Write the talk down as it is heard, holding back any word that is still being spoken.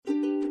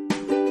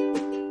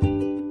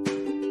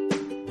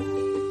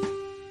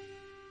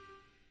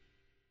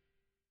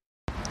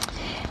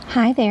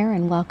Hi there,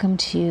 and welcome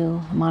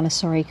to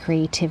Montessori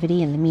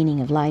Creativity and the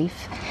Meaning of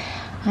Life.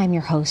 I'm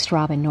your host,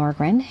 Robin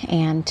Norgren,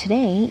 and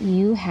today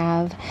you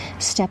have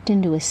stepped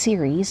into a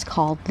series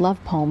called Love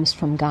Poems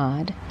from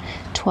God,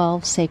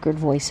 12 Sacred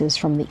Voices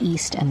from the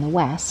East and the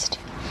West.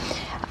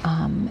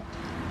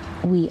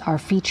 We are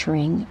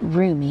featuring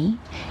Rumi.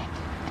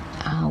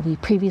 We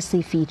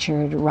previously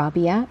featured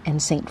Rabia and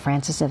St.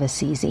 Francis of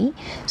Assisi,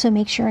 so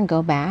make sure and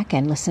go back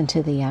and listen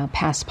to the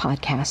past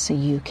podcasts so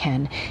you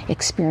can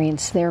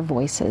experience their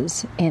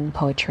voices in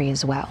poetry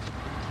as well.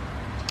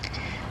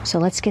 So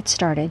let's get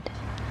started.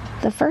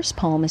 The first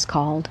poem is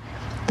called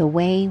The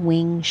Way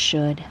Wings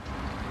Should.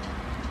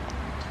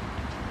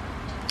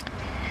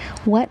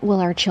 What will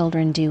our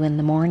children do in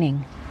the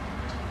morning?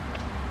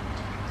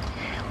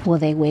 Will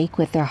they wake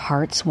with their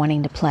hearts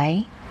wanting to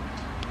play,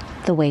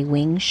 the way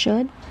wings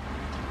should?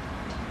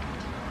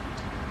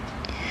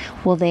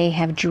 Will they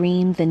have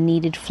dreamed the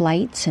needed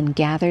flights and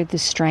gathered the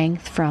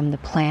strength from the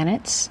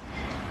planets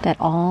that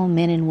all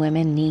men and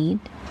women need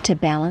to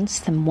balance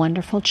the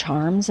wonderful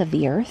charms of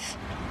the earth,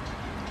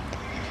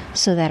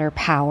 so that her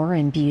power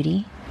and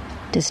beauty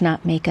does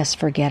not make us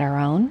forget our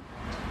own?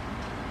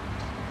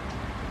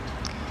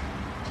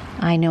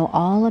 I know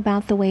all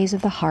about the ways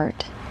of the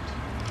heart,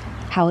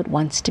 how it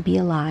wants to be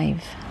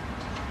alive.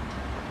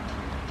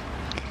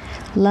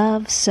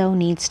 Love so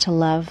needs to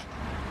love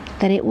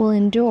that it will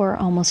endure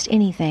almost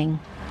anything,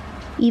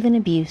 even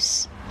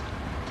abuse,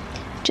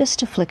 just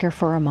to flicker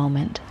for a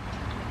moment.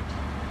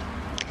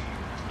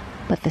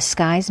 But the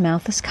sky's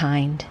mouth is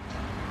kind.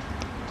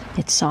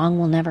 Its song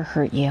will never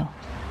hurt you,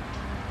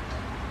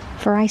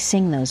 for I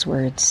sing those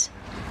words.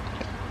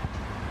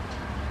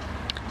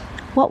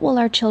 What will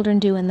our children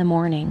do in the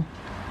morning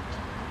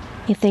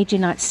if they do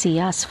not see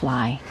us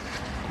fly?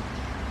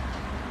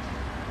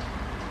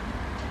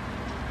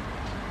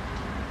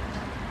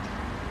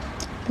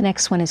 The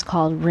next one is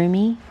called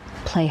Rumi,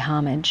 Play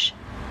Homage.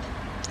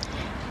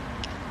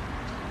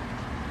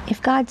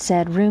 If God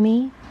said,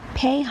 Rumi,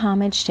 pay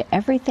homage to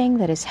everything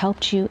that has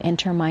helped you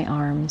enter my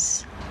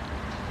arms,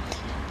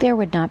 there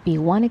would not be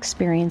one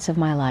experience of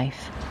my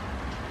life,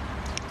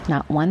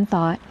 not one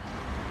thought,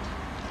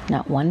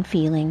 not one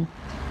feeling,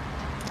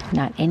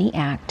 not any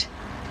act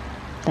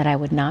that I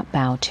would not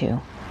bow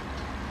to.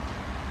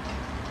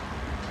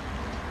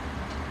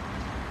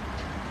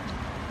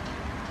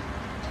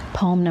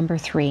 Poem number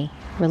 3.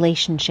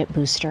 Relationship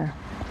Booster.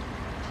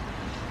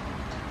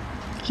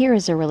 Here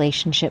is a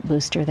relationship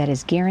booster that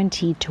is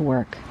guaranteed to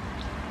work.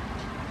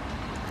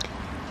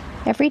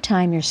 Every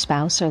time your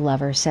spouse or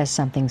lover says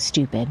something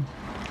stupid,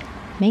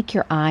 make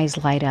your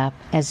eyes light up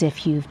as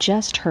if you've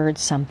just heard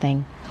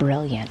something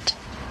brilliant.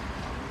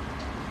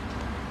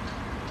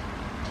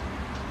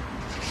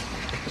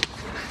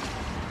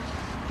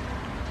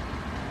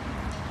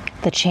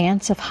 The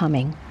chance of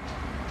humming.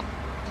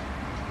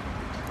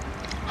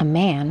 A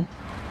man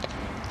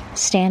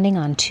standing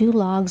on 2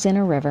 logs in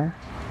a river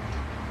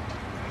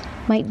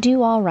might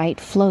do all right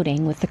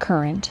floating with the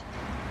current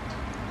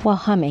while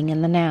humming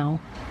in the now.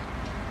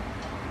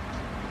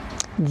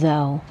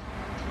 Though,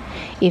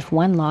 if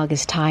one log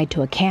is tied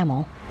to a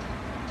camel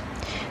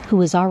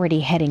who is already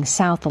heading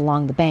south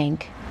along the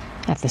bank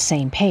at the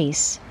same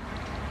pace,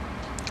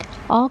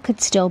 all could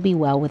still be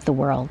well with the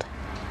world.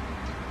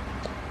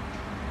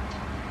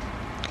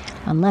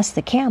 Unless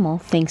the camel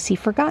thinks he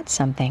forgot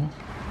something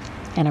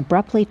and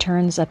abruptly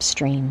turns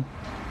upstream.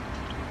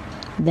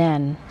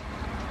 Then,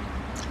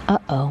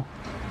 uh-oh.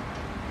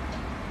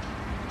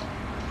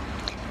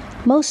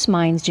 Most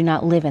minds do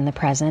not live in the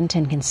present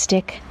and can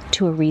stick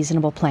to a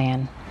reasonable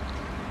plan.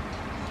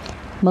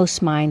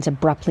 Most minds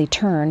abruptly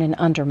turn and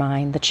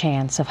undermine the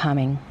chance of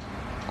humming.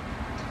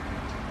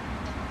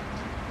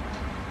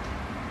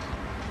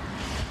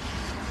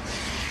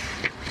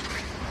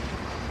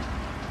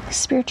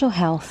 Spiritual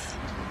health.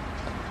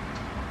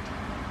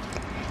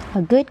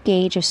 A good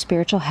gauge of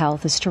spiritual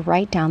health is to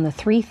write down the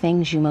 3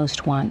 things you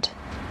most want.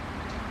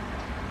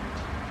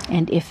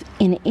 And if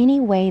in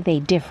any way they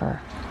differ,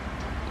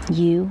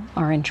 you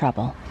are in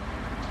trouble.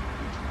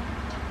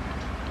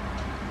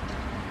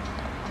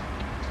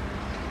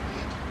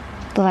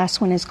 The last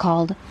one is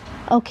called,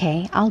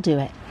 Okay, I'll do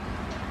it.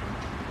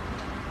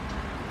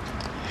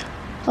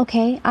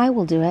 Okay, I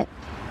will do it.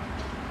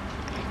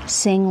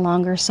 Sing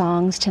longer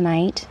songs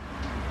tonight,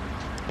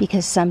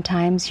 because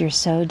sometimes you're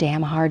so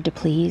damn hard to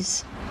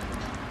please.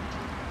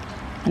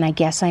 And I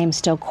guess I am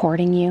still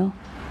courting you,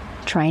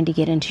 trying to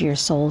get into your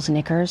soul's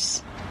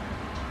knickers.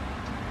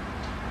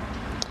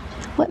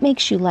 What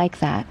makes you like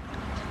that?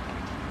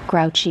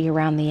 Grouchy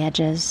around the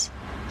edges?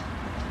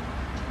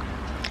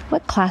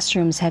 What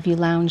classrooms have you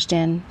lounged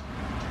in?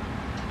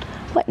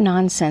 What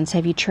nonsense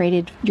have you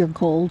traded your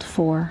gold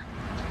for?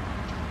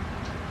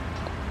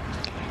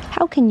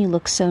 How can you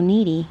look so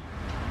needy?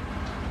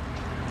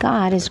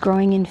 God is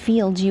growing in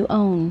fields you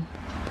own.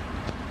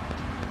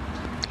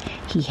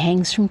 He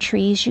hangs from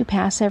trees you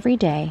pass every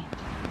day.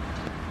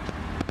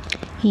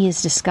 He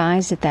is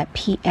disguised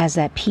as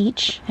that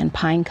peach and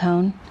pine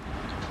cone.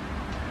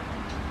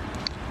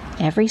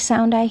 Every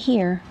sound I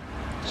hear,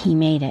 he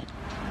made it.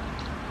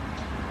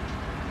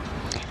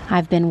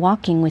 I've been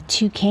walking with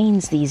 2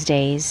 canes these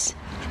days.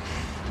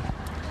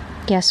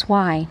 Guess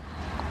why?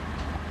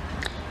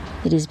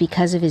 It is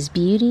because of his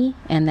beauty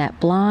and that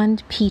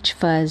blonde peach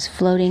fuzz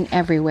floating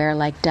everywhere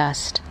like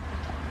dust.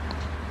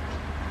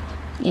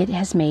 It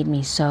has made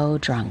me so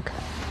drunk.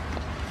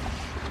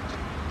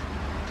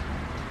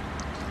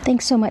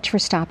 Thanks so much for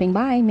stopping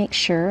by. Make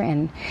sure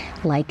and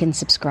like and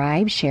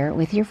subscribe, share it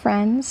with your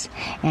friends,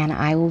 and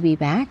I will be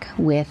back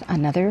with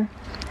another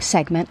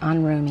segment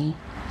on Rumi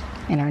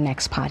in our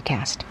next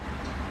podcast.